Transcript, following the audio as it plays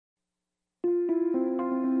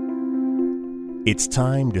It's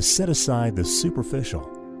time to set aside the superficial.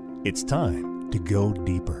 It's time to go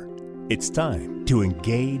deeper. It's time to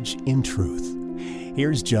engage in truth.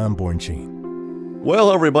 Here's John Bornschein.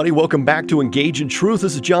 Well, everybody, welcome back to Engage in Truth.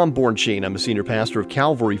 This is John Bornschein. I'm a senior pastor of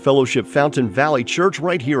Calvary Fellowship Fountain Valley Church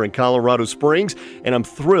right here in Colorado Springs, and I'm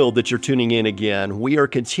thrilled that you're tuning in again. We are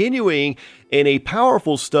continuing in a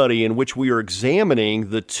powerful study in which we are examining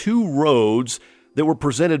the two roads that were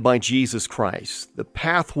presented by Jesus Christ, the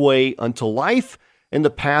pathway unto life and the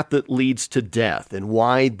path that leads to death, and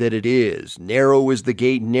wide that it is. Narrow is the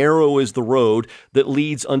gate, narrow is the road that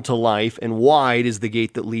leads unto life, and wide is the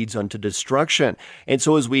gate that leads unto destruction. And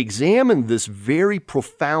so as we examine this very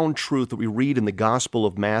profound truth that we read in the Gospel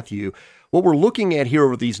of Matthew, what we're looking at here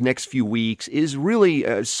over these next few weeks is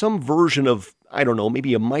really some version of,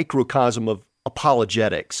 maybe a microcosm of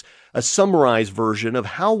apologetics, a summarized version of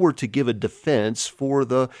how we're to give a defense for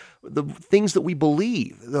the things that we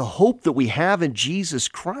believe, the hope that we have in Jesus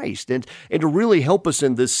Christ. And to really help us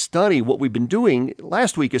in this study, what we've been doing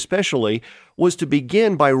last week especially was to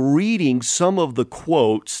begin by reading some of the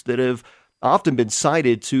quotes that have often been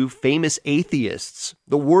cited to famous atheists.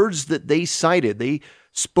 The words that they cited, they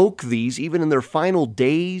spoke these even in their final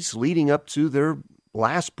days leading up to their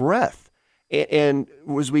last breath. And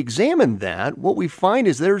as we examine that, what we find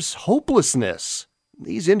is there's hopelessness.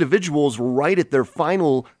 These individuals were right at their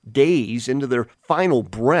final days, into their final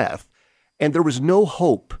breath, and there was no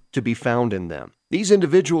hope to be found in them. These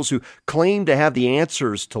individuals who claimed to have the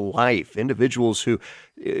answers to life, individuals who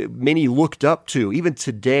many looked up to, even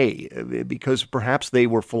today, because perhaps they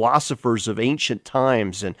were philosophers of ancient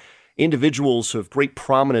times and individuals of great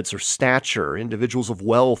prominence or stature, individuals of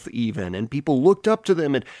wealth even, and people looked up to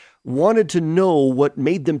them and wanted to know what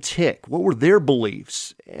made them tick, what were their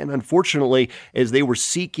beliefs. And unfortunately, as they were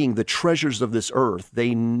seeking the treasures of this earth,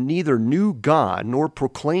 they neither knew God, nor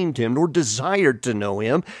proclaimed Him, nor desired to know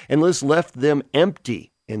Him, and this left them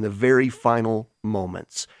empty in the very final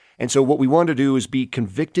moments. And so what we want to do is be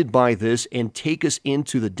convicted by this and take us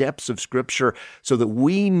into the depths of Scripture so that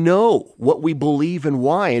we know what we believe and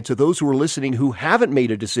why. And to those who are listening who haven't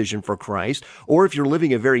made a decision for Christ, or if you're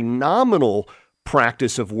living a very nominal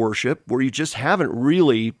practice of worship where you just haven't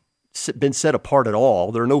really been set apart at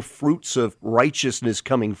all, there are no fruits of righteousness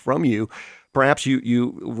coming from you. Perhaps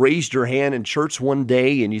you raised your hand in church one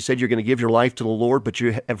day and you said you're going to give your life to the Lord, but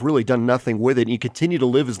you have really done nothing with it, and you continue to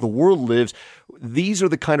live as the world lives. These are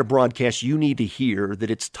the kind of broadcasts you need to hear,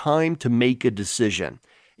 that it's time to make a decision.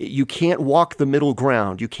 You can't walk the middle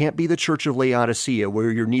ground. You can't be the Church of Laodicea where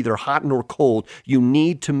you're neither hot nor cold. You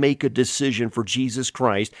need to make a decision for Jesus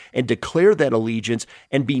Christ and declare that allegiance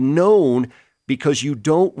and be known, because you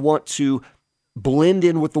don't want to blend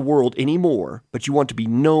in with the world anymore, but you want to be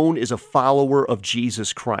known as a follower of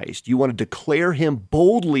Jesus Christ. You want to declare Him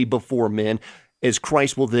boldly before men, as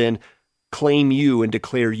Christ will then claim you and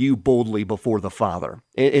declare you boldly before the Father.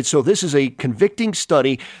 And so this is a convicting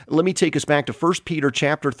study. Let me take us back to 1 Peter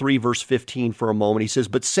chapter 3, verse 15 for a moment. He says,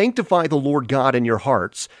 "But sanctify the Lord God in your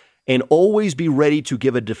hearts, and always be ready to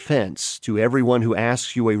give a defense to everyone who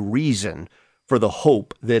asks you a reason for the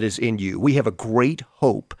hope that is in you." We have a great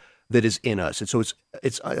hope that is in us. And so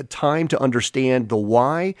it's a time to understand the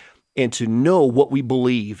why and to know what we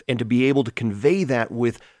believe and to be able to convey that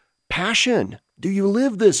with passion. Do you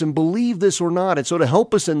live this and believe this or not? And so to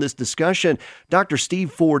help us in this discussion, Dr.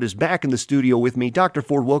 Steve Ford is back in the studio with me. Dr.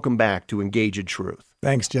 Ford, welcome back to Engage in Truth.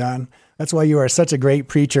 Thanks, John. That's why you are such a great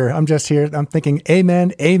preacher. I'm just here, I'm thinking,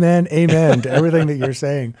 amen, amen, amen to everything that you're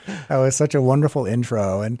saying. That was such a wonderful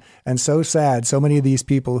intro, and so sad. So many of these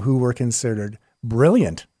people who were considered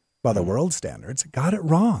brilliant by the world standards got it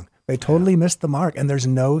wrong. They totally missed the mark, and there's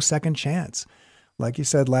no second chance. Like you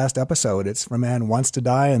said last episode, it's for man once to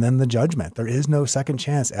die and then the judgment. There is no second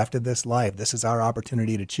chance after this life. This is our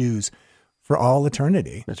opportunity to choose for all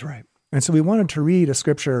eternity. That's right. And so we wanted to read a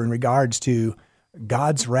scripture in regards to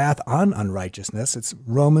God's wrath on unrighteousness. It's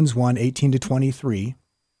Romans 1, 18 to 23.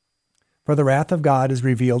 "For the wrath of God is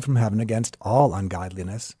revealed from heaven against all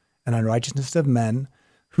ungodliness and unrighteousness of men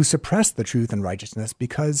who suppress the truth and righteousness,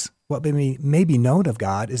 because what may be known of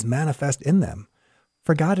God is manifest in them,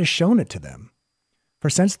 for God has shown it to them. For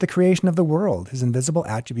since the creation of the world, His invisible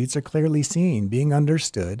attributes are clearly seen, being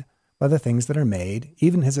understood by the things that are made,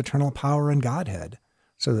 even His eternal power and Godhead,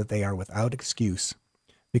 so that they are without excuse.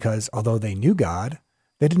 Because although they knew God,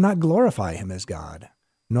 they did not glorify Him as God,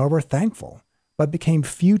 nor were thankful, but became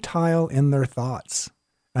futile in their thoughts,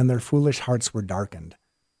 and their foolish hearts were darkened.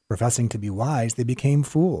 Professing to be wise, they became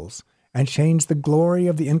fools, and changed the glory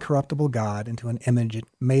of the incorruptible God into an image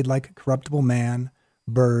made like corruptible man,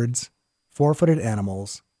 birds, four-footed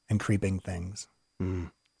animals, and creeping things."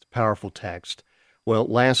 It's a powerful text. Well,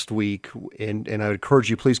 last week, and I would encourage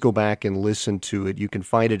you, please go back and listen to it. You can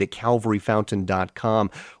find it at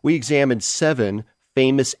calvaryfountain.com. We examined 7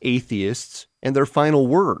 famous atheists and their final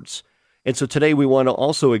words. And so today we want to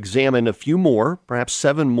also examine a few more, perhaps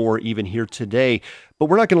 7 more even here today. But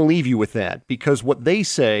we're not going to leave you with that, because what they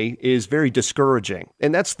say is very discouraging.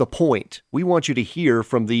 And that's the point. We want you to hear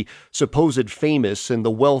from the supposed famous and the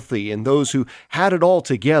wealthy and those who had it all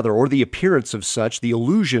together, or the appearance of such, the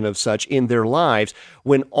illusion of such in their lives,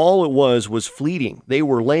 when all it was fleeting. They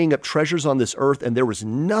were laying up treasures on this earth, and there was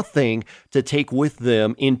nothing to take with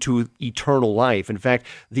them into eternal life. In fact,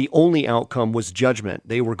 the only outcome was judgment.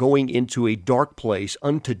 They were going into a dark place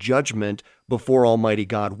unto judgment before Almighty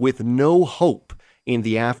God with no hope in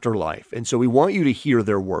the afterlife. And so we want you to hear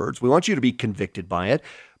their words. We want you to be convicted by it.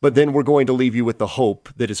 But then we're going to leave you with the hope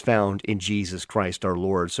that is found in Jesus Christ our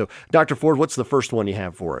Lord. So, Dr. Ford, what's the first one you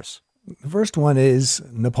have for us? The first one is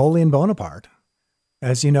Napoleon Bonaparte.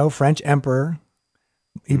 As you know, French emperor.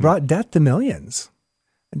 He brought death to millions,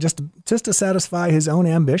 just to satisfy his own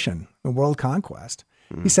ambition, the world conquest.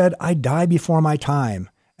 He said, "I die before my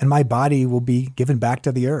time, and my body will be given back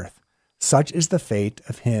to the earth. Such is the fate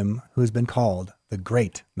of him who has been called the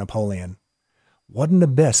great Napoleon. What an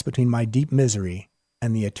abyss between my deep misery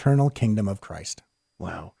and the eternal kingdom of Christ."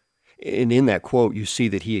 Wow. And in that quote, you see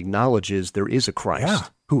that he acknowledges there is a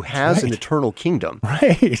Christ who has an eternal kingdom.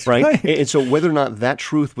 Right? And so whether or not that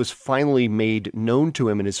truth was finally made known to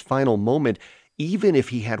him in his final moment, even if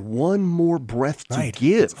he had one more breath to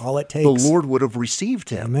give, that's all it takes. The Lord would have received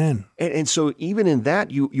him. Amen. And so even in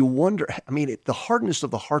that, you wonder, the hardness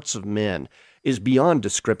of the hearts of men is beyond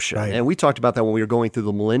description. Right. And we talked about that when we were going through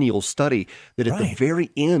the millennial study, that at the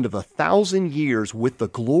very end of 1,000 years with the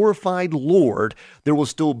glorified Lord, there will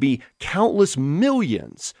still be countless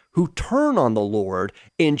millions who turn on the Lord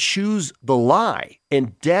and choose the lie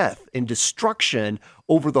and death and destruction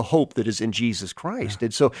over the hope that is in Jesus Christ.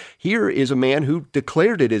 And so here is a man who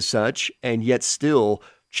declared it as such, and yet still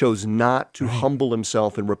chose not to humble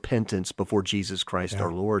himself in repentance before Jesus Christ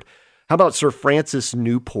our Lord. How about Sir Francis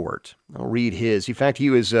Newport? I'll read his. In fact, he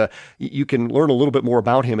was. You can learn a little bit more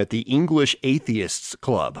about him at the English Atheists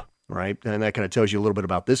Club, right? And that kind of tells you a little bit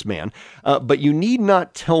about this man. But you need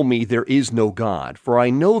not tell me there is no God, for I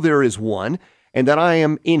know there is one, and that I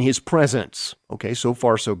am in his presence. Okay, so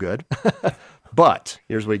far so good. But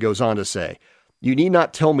here's what he goes on to say. You need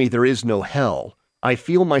not tell me there is no hell. I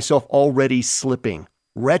feel myself already slipping.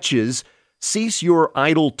 Wretches, cease your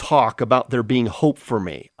idle talk about there being hope for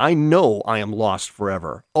me. I know I am lost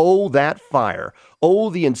forever. Oh, that fire. Oh,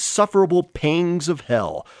 the insufferable pangs of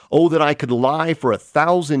hell. Oh, that I could lie for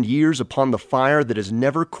 1,000 years upon the fire that is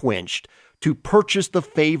never quenched, to purchase the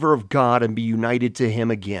favor of God and be united to him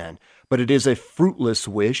again. But it is a fruitless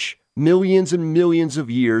wish. Millions and millions of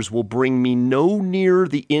years will bring me no nearer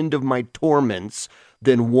the end of my torments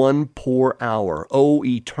than one poor hour. Oh,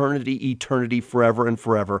 eternity, eternity, forever and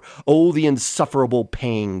forever. Oh, the insufferable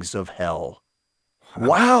pangs of hell.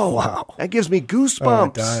 Wow. That gives me goosebumps. Oh,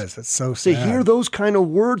 it does. It's so sad. To hear those kind of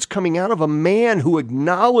words coming out of a man who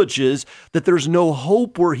acknowledges that there's no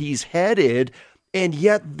hope where he's headed, and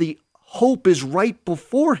yet the hope is right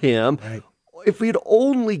before him. Right. If we'd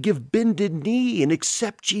only give bended knee and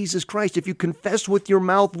accept Jesus Christ, if you confess with your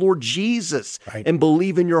mouth, Lord Jesus, and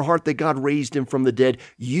believe in your heart that God raised him from the dead,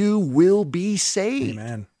 you will be saved.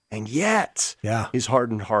 Amen. And yet, his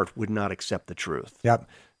hardened heart would not accept the truth. Yep.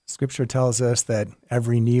 Scripture tells us that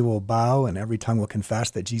every knee will bow and every tongue will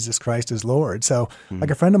confess that Jesus Christ is Lord. So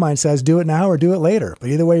like a friend of mine says, do it now or do it later.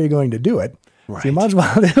 But either way, you're going to do it. So you might as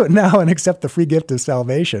well do it now and accept the free gift of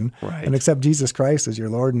salvation and accept Jesus Christ as your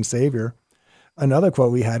Lord and Savior. Another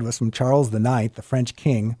quote we had was from Charles IX, the French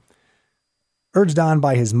king. Urged on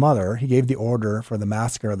by his mother, he gave the order for the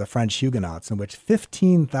massacre of the French Huguenots, in which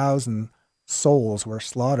 15,000 souls were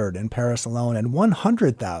slaughtered in Paris alone and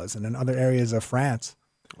 100,000 in other areas of France.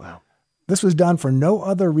 Wow. This was done for no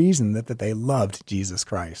other reason than that they loved Jesus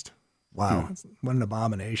Christ. Wow. What an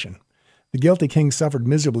abomination. The guilty king suffered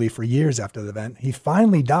miserably for years after the event. He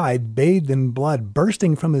finally died, bathed in blood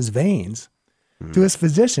bursting from his veins. To his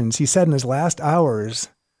physicians, he said in his last hours,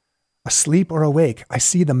 asleep or awake, I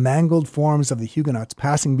see the mangled forms of the Huguenots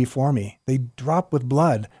passing before me. They drop with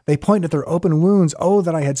blood. They point at their open wounds. Oh,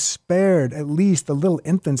 that I had spared at least the little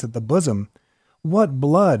infants at the bosom. What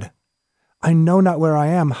blood! I know not where I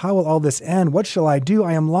am. How will all this end? What shall I do?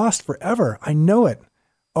 I am lost forever. I know it.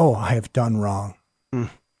 Oh, I have done wrong.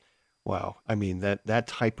 Wow. I mean, that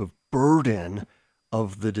type of burden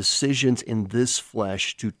of the decisions in this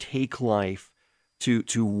flesh to take life,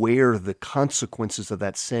 to wear the consequences of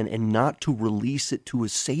that sin and not to release it to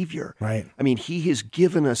his Savior. Right. I mean, he has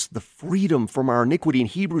given us the freedom from our iniquity. In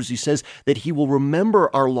Hebrews, he says that he will remember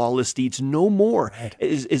our lawless deeds no more, Right.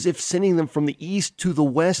 as if sending them from the east to the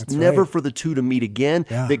west, That's never right. for the two to meet again,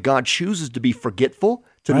 Yeah. that God chooses to be forgetful,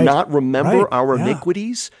 to Right. not remember Right. our Yeah.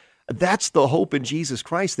 iniquities. That's the hope in Jesus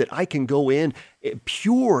Christ, that I can go in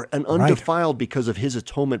pure and undefiled because of his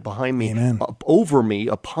atonement behind me, Amen. over me,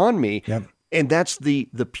 upon me. Yep. And that's the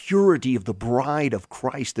purity of the bride of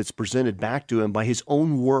Christ that's presented back to him by his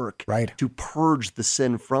own work Right. to purge the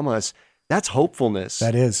sin from us. That's hopefulness.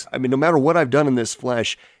 That is. I mean, no matter what I've done in this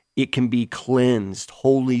flesh, it can be cleansed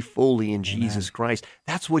wholly, fully in Jesus Christ.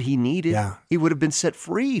 That's what he needed. Yeah. He would have been set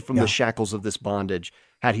free from Yeah. the shackles of this bondage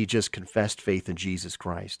had he just confessed faith in Jesus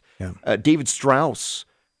Christ. Yeah. David Strauss,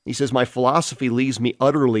 he says, my philosophy leaves me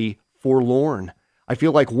utterly forlorn. I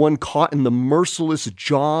feel like one caught in the merciless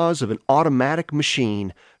jaws of an automatic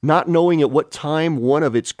machine, not knowing at what time one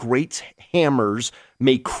of its great hammers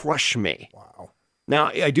may crush me. Wow. Now,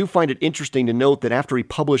 I do find it interesting to note that after he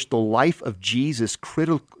published The Life of Jesus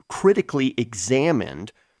Critically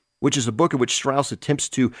Examined, which is a book in which Strauss attempts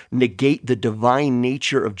to negate the divine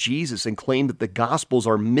nature of Jesus and claim that the Gospels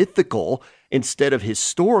are mythical instead of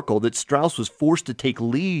historical, that Strauss was forced to take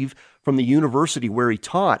leave from the university where he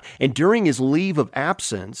taught. And during his leave of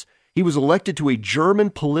absence, he was elected to a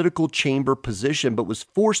German political chamber position, but was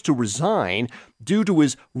forced to resign due to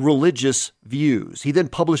his religious views. He then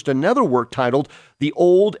published another work titled The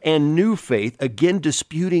Old and New Faith, again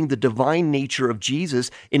disputing the divine nature of Jesus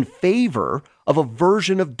in favor of a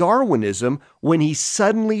version of Darwinism when he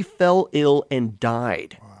suddenly fell ill and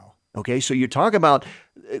died. Wow. Okay, so you talk about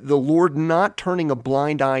the Lord not turning a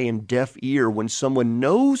blind eye and deaf ear when someone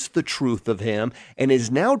knows the truth of him and is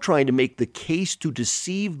now trying to make the case to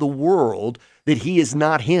deceive the world that he is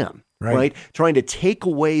not him, right? Trying to take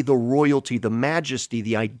away the royalty, the majesty,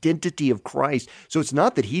 the identity of Christ. So it's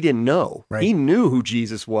not that he didn't know. Right. He knew who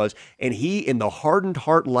Jesus was, and he, in the hardened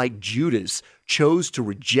heart like Judas, chose to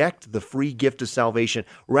reject the free gift of salvation,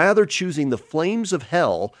 rather choosing the flames of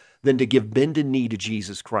hell than to give bended knee to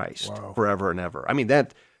Jesus Christ forever and ever. I mean,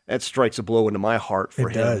 that strikes a blow into my heart for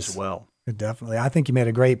him as well. It definitely. I think you made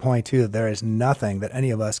a great point, too, that there is nothing that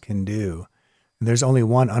any of us can do. And there's only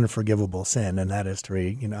one unforgivable sin, and that is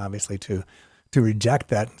to, obviously to reject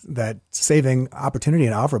that saving opportunity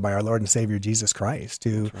and offer by our Lord and Savior Jesus Christ,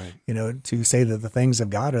 to, to say that the things of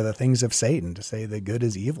God are the things of Satan, to say that good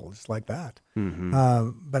is evil, just like that.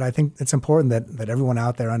 Mm-hmm. But I think it's important that everyone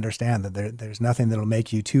out there understand that there's nothing that'll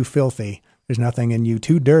make you too filthy. There's nothing in you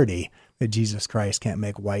too dirty that Jesus Christ can't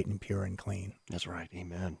make white and pure and clean. That's right.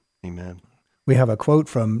 Amen. Amen. We have a quote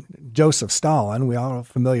from Joseph Stalin. We all are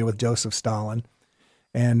familiar with Joseph Stalin.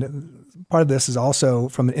 And part of this is also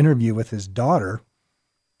from an interview with his daughter,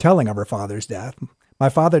 telling of her father's death. My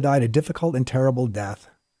father died a difficult and terrible death.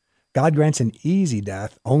 God grants an easy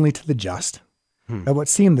death only to the just. At what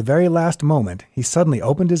seemed the very last moment, he suddenly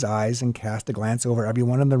opened his eyes and cast a glance over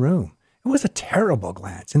everyone in the room. It was a terrible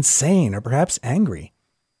glance, insane or perhaps angry.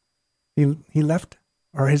 His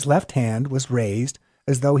left hand was raised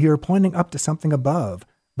as though he were pointing up to something above,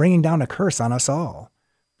 bringing down a curse on us all.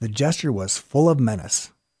 The gesture was full of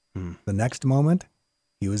menace. The next moment,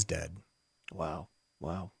 he was dead. Wow.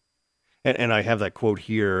 And I have that quote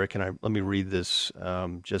here. Let me read this.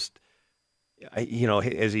 As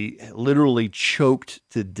he literally choked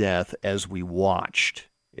to death as we watched,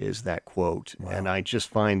 is that quote. Wow. And I just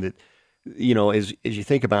find that, as you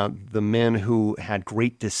think about the men who had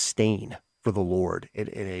great disdain for the Lord in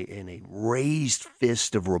a raised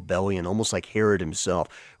fist of rebellion, almost like Herod himself.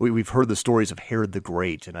 We've heard the stories of Herod the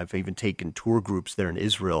Great, and I've even taken tour groups there in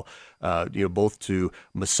Israel, both to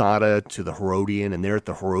Masada, to the Herodian, and there at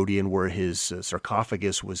the Herodian where his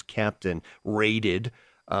sarcophagus was kept and raided.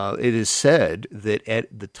 It is said that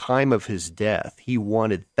at the time of his death, he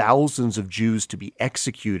wanted thousands of Jews to be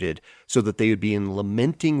executed so that they would be in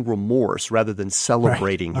lamenting remorse rather than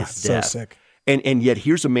celebrating his death. So sick. And yet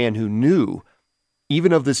here's a man who knew,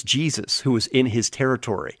 even of this Jesus who was in his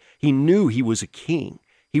territory, he knew he was a king.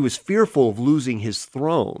 He was fearful of losing his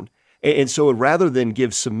throne. And so rather than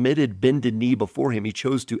give submitted, bended knee before him, he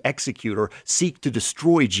chose to execute or seek to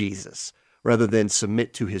destroy Jesus rather than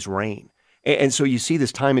submit to his reign. And so you see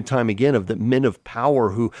this time and time again of the men of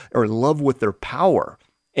power who are in love with their power,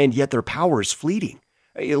 and yet their power is fleeting.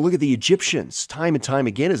 Look at the Egyptians time and time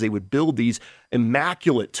again as they would build these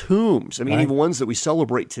immaculate tombs. I mean, even ones that we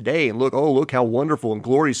celebrate today, and look how wonderful and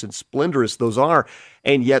glorious and splendorous those are.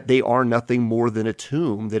 And yet they are nothing more than a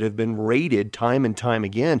tomb that have been raided time and time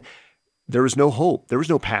again. there was no hope. There was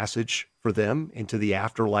no passage for them into the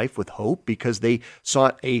afterlife with hope because they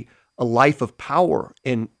sought a life of power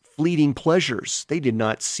and fleeting pleasures. They did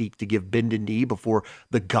not seek to give bended knee before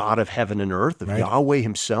the God of heaven and earth, of Yahweh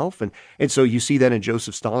himself. And so you see that in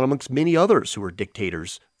Joseph Stalin amongst many others who are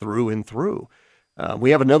dictators through and through.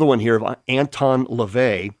 We have another one here of Anton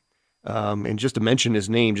LaVey. And just to mention his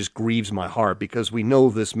name just grieves my heart because we know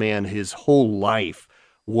this man, his whole life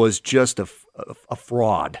was just a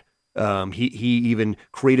fraud. He even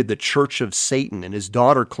created the Church of Satan, and his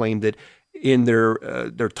daughter claimed that in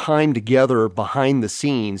their time together behind the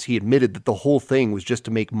scenes, he admitted that the whole thing was just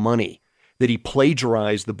to make money, that he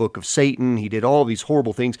plagiarized the book of Satan. He did all of these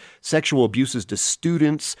horrible things, sexual abuses to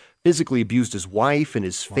students, physically abused his wife and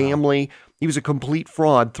his family. He was a complete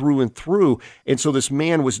fraud through and through. And so this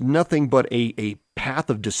man was nothing but a path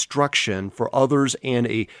of destruction for others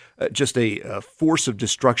and just a force of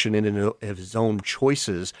destruction in and of his own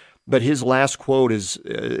choices. But his last quote is,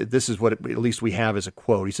 this is what at least we have as a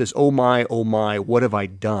quote. He says, oh my, what have I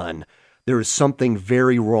done? There is something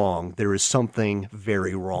very wrong. There is something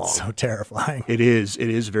very wrong. It's so terrifying. It is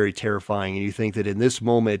very terrifying. And you think that in this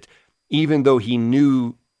moment, even though he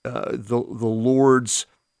knew the Lord's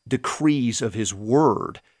decrees of his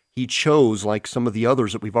word, he chose, like some of the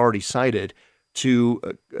others that we've already cited, to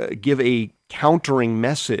give a countering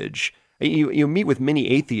message. You meet with many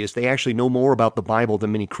atheists, they actually know more about the Bible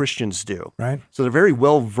than many Christians do. Right. So they're very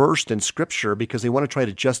well versed in Scripture because they want to try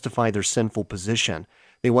to justify their sinful position.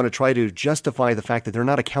 They want to try to justify the fact that they're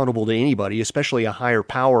not accountable to anybody, especially a higher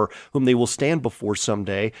power whom they will stand before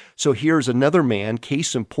someday. So here's another man,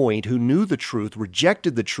 case in point, who knew the truth,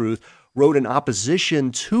 rejected the truth, wrote in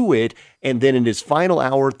opposition to it, and then in his final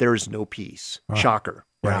hour, there is no peace. Wow. Shocker,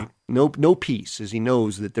 right? Yeah. No peace, as he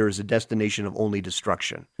knows that there is a destination of only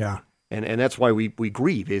destruction. Yeah. And that's why we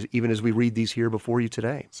grieve, even as we read these here before you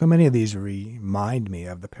today. So many of these remind me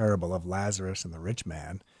of the parable of Lazarus and the rich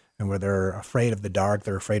man, and where they're afraid of the dark,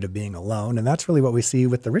 they're afraid of being alone. And that's really what we see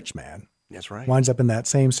with the rich man. That's right. Winds up in that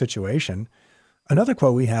same situation. Another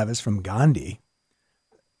quote we have is from Gandhi.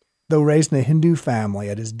 Though raised in a Hindu family,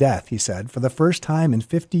 at his death, he said, for the first time in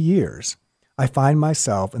 50 years, I find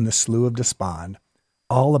myself in the slough of despond.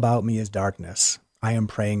 All about me is darkness. I am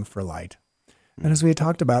praying for light. And as we had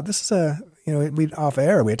talked about, this is we off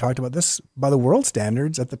air, we had talked about this by the world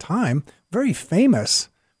standards at the time, very famous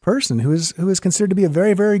person who is considered to be a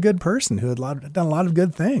very, very good person who had done a lot of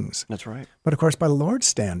good things. That's right. But of course, by the Lord's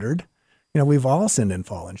standard, we've all sinned and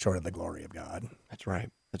fallen short of the glory of God. That's right.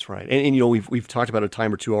 That's right. And we've talked about a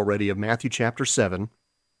time or two already of Matthew chapter 7.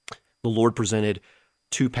 The Lord presented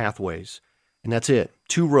two pathways, and that's it.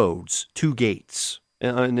 Two roads, two gates.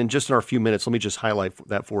 And then just in our few minutes, let me just highlight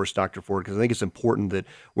that for us, Dr. Ford, because I think it's important that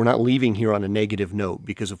we're not leaving here on a negative note,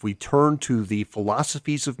 because if we turn to the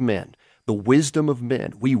philosophies of men, the wisdom of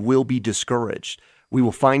men, we will be discouraged. We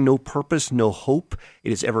will find no purpose, no hope.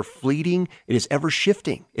 It is ever fleeting. It is ever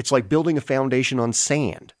shifting. It's like building a foundation on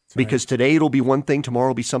sand, because today it'll be one thing, tomorrow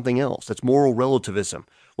will be something else. That's moral relativism.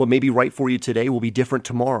 What may be right for you today will be different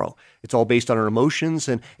tomorrow. It's all based on our emotions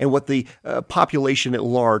and what the population at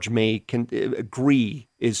large may agree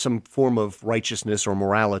is some form of righteousness or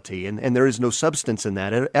morality. And there is no substance in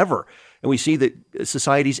that ever. And we see that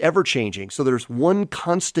society's ever changing. So there's one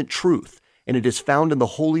constant truth, and it is found in the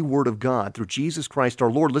holy word of God through Jesus Christ our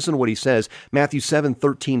Lord. Listen to what he says, Matthew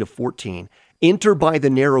 7:13-14. Enter by the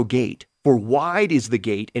narrow gate, for wide is the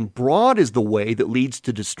gate and broad is the way that leads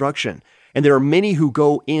to destruction. And there are many who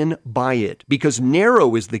go in by it, because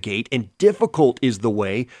narrow is the gate and difficult is the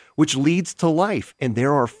way which leads to life, and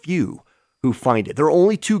there are few who find it. There are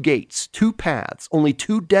only two gates, two paths, only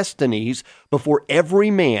two destinies before every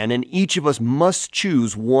man, and each of us must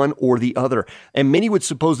choose one or the other. And many would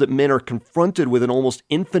suppose that men are confronted with an almost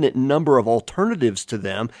infinite number of alternatives to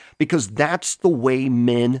them, because that's the way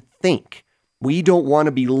men think. We don't want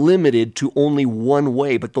to be limited to only one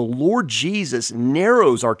way, but the Lord Jesus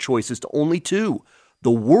narrows our choices to only two: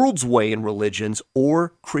 the world's way in religions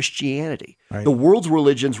or Christianity. Right. The world's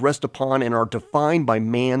religions rest upon and are defined by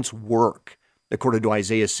man's work, according to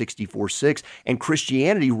Isaiah 64:6, and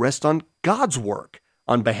Christianity rests on God's work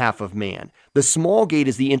on behalf of man. The small gate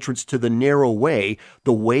is the entrance to the narrow way,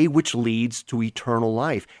 the way which leads to eternal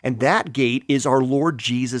life. And that gate is our Lord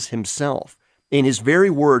Jesus himself. In his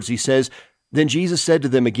very words, he says, then Jesus said to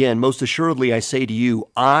them again, most assuredly I say to you,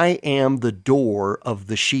 I am the door of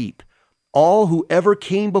the sheep. All who ever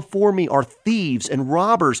came before me are thieves and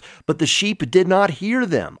robbers, but the sheep did not hear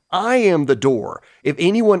them. I am the door. If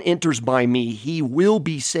anyone enters by me, he will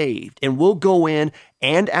be saved and will go in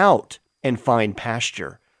and out and find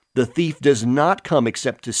pasture. The thief does not come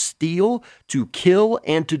except to steal, to kill,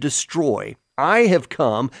 and to destroy. I have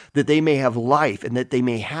come that they may have life and that they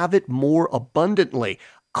may have it more abundantly.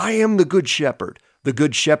 I am the good shepherd. The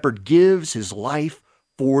good shepherd gives his life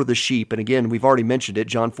for the sheep. And again, we've already mentioned it,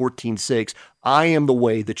 John 14:6. I am the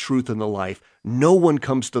way, the truth, and the life. No one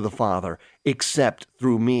comes to the Father except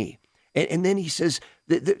through me. And then he says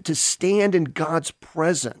that to stand in God's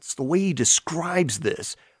presence, the way he describes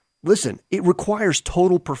this, listen, it requires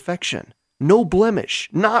total perfection, no blemish,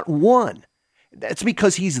 not one. That's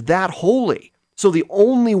because he's that holy. So the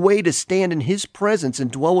only way to stand in his presence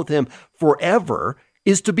and dwell with him forever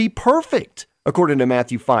is to be perfect, according to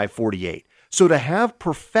Matthew 5:48. So to have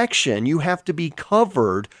perfection, you have to be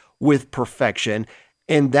covered with perfection,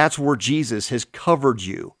 and that's where Jesus has covered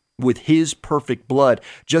you with his perfect blood,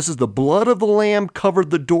 just as the blood of the Lamb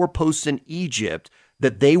covered the doorposts in Egypt,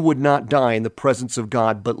 that they would not die in the presence of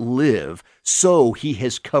God but live, so he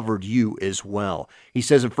has covered you as well. He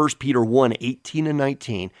says in 1 Peter 1:18 and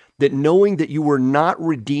 19, that knowing that you were not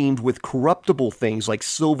redeemed with corruptible things like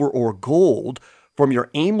silver or gold from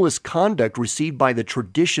your aimless conduct received by the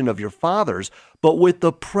tradition of your fathers, but with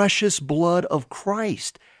the precious blood of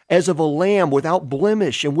Christ, as of a lamb without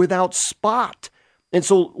blemish and without spot. And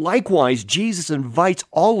so likewise, Jesus invites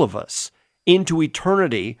all of us into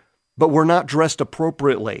eternity, but we're not dressed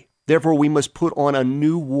appropriately. Therefore, we must put on a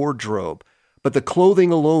new wardrobe. But the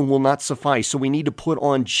clothing alone will not suffice. So we need to put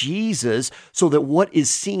on Jesus so that what is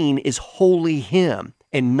seen is wholly him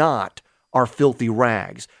and not our filthy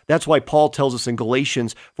rags. That's why Paul tells us in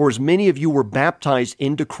Galatians, for as many of you were baptized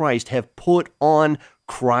into Christ have put on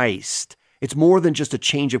Christ. It's more than just a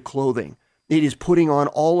change of clothing. It is putting on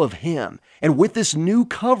all of him. And with this new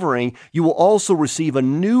covering, you will also receive a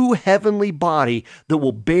new heavenly body that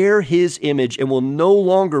will bear his image and will no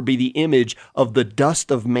longer be the image of the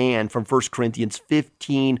dust of man, from 1 Corinthians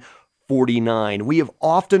 15:49. We have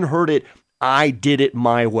often heard it, I did it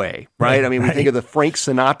my way, right? I mean, we think of the Frank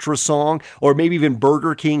Sinatra song, or maybe even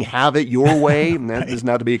Burger King, have it your way. And that is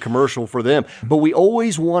not to be a commercial for them. But we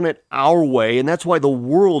always want it our way. And that's why the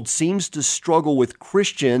world seems to struggle with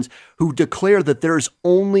Christians who declare that there's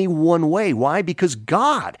only one way. Why? Because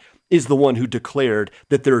God is the one who declared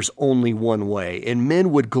that there's only one way. And men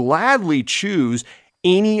would gladly choose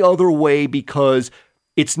any other way because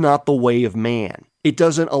it's not the way of man. It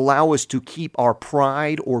doesn't allow us to keep our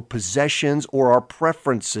pride or possessions or our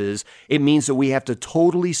preferences. It means that we have to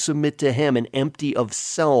totally submit to him and empty of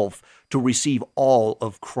self to receive all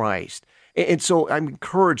of Christ. And so I'm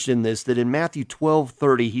encouraged in this, that in Matthew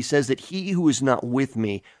 12:30, he says that he who is not with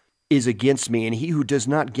me is against me, and he who does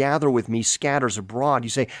not gather with me scatters abroad. You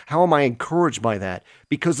say, how am I encouraged by that?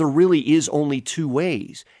 Because there really is only two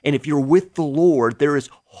ways. And if you're with the Lord, there is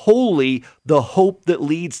wholly the hope that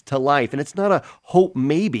leads to life. And it's not a hope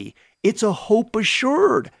maybe, it's a hope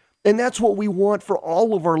assured. And that's what we want for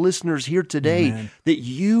all of our listeners here today, Amen. That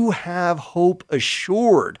you have hope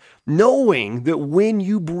assured, knowing that when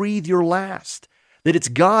you breathe your last, that it's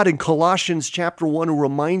God in Colossians chapter 1 who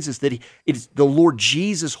reminds us that it's the Lord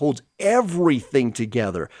Jesus holds everything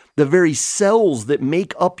together. The very cells that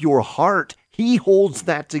make up your heart, he holds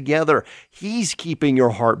that together. He's keeping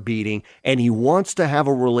your heart beating, and he wants to have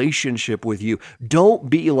a relationship with you.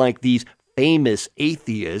 Don't be like these famous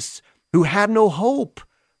atheists who had no hope.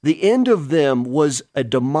 The end of them was a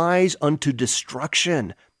demise unto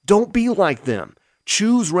destruction. Don't be like them.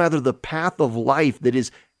 Choose rather the path of life that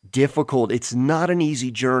is difficult. It's not an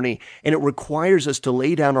easy journey, and it requires us to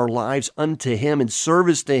lay down our lives unto him in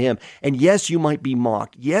service to him. And yes, you might be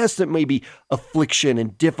mocked. Yes, it may be affliction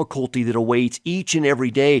and difficulty that awaits each and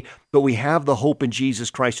every day, but we have the hope in Jesus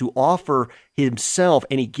Christ who offer himself,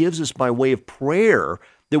 and he gives us by way of prayer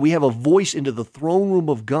that we have a voice into the throne room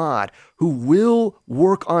of God who will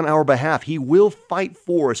work on our behalf. He will fight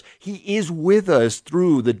for us. He is with us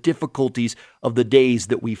through the difficulties of the days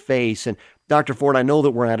that we face. And Dr. Ford, I know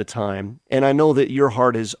that we're out of time, and I know that your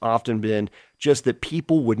heart has often been just that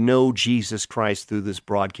people would know Jesus Christ through this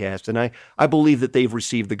broadcast, and I believe that they've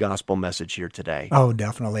received the gospel message here today. Oh,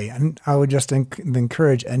 definitely. And I would just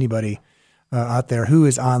encourage anybody out there who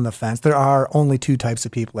is on the fence. There are only two types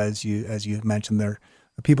of people, as you mentioned. There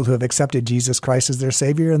are people who have accepted Jesus Christ as their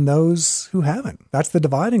Savior and those who haven't. That's the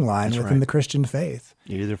dividing line within the Christian faith.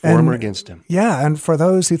 You're either for him or against him. Yeah, and for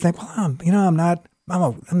those who think, well, I'm not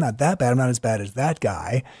that bad. I'm not as bad as that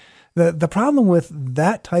guy. The problem with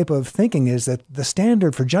that type of thinking is that the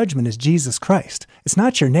standard for judgment is Jesus Christ. It's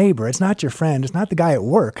not your neighbor. It's not your friend. It's not the guy at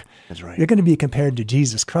work. That's right. You're going to be compared to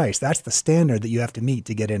Jesus Christ. That's the standard that you have to meet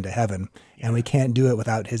to get into heaven. Yeah. And we can't do it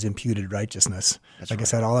without his imputed righteousness. That's like right. I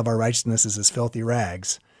said, all of our righteousness is as filthy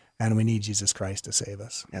rags. And we need Jesus Christ to save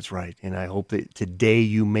us. That's right. And I hope that today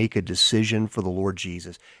you make a decision for the Lord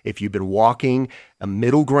Jesus. If you've been walking a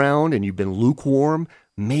middle ground and you've been lukewarm,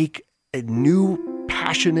 make a new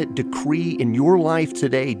passionate decree in your life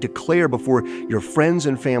today. Declare before your friends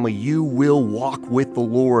and family, you will walk with the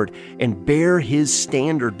Lord and bear His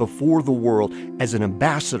standard before the world as an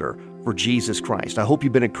ambassador for Jesus Christ. I hope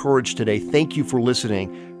you've been encouraged today. Thank you for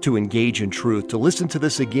listening to Engage in Truth. To listen to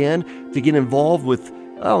this again, to get involved with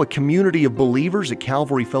a community of believers at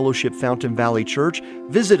Calvary Fellowship Fountain Valley Church,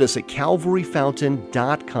 visit us at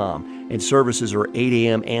calvaryfountain.com. And services are 8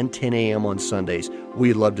 a.m. and 10 a.m. on Sundays.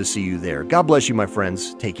 We'd love to see you there. God bless you, my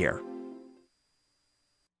friends. Take care.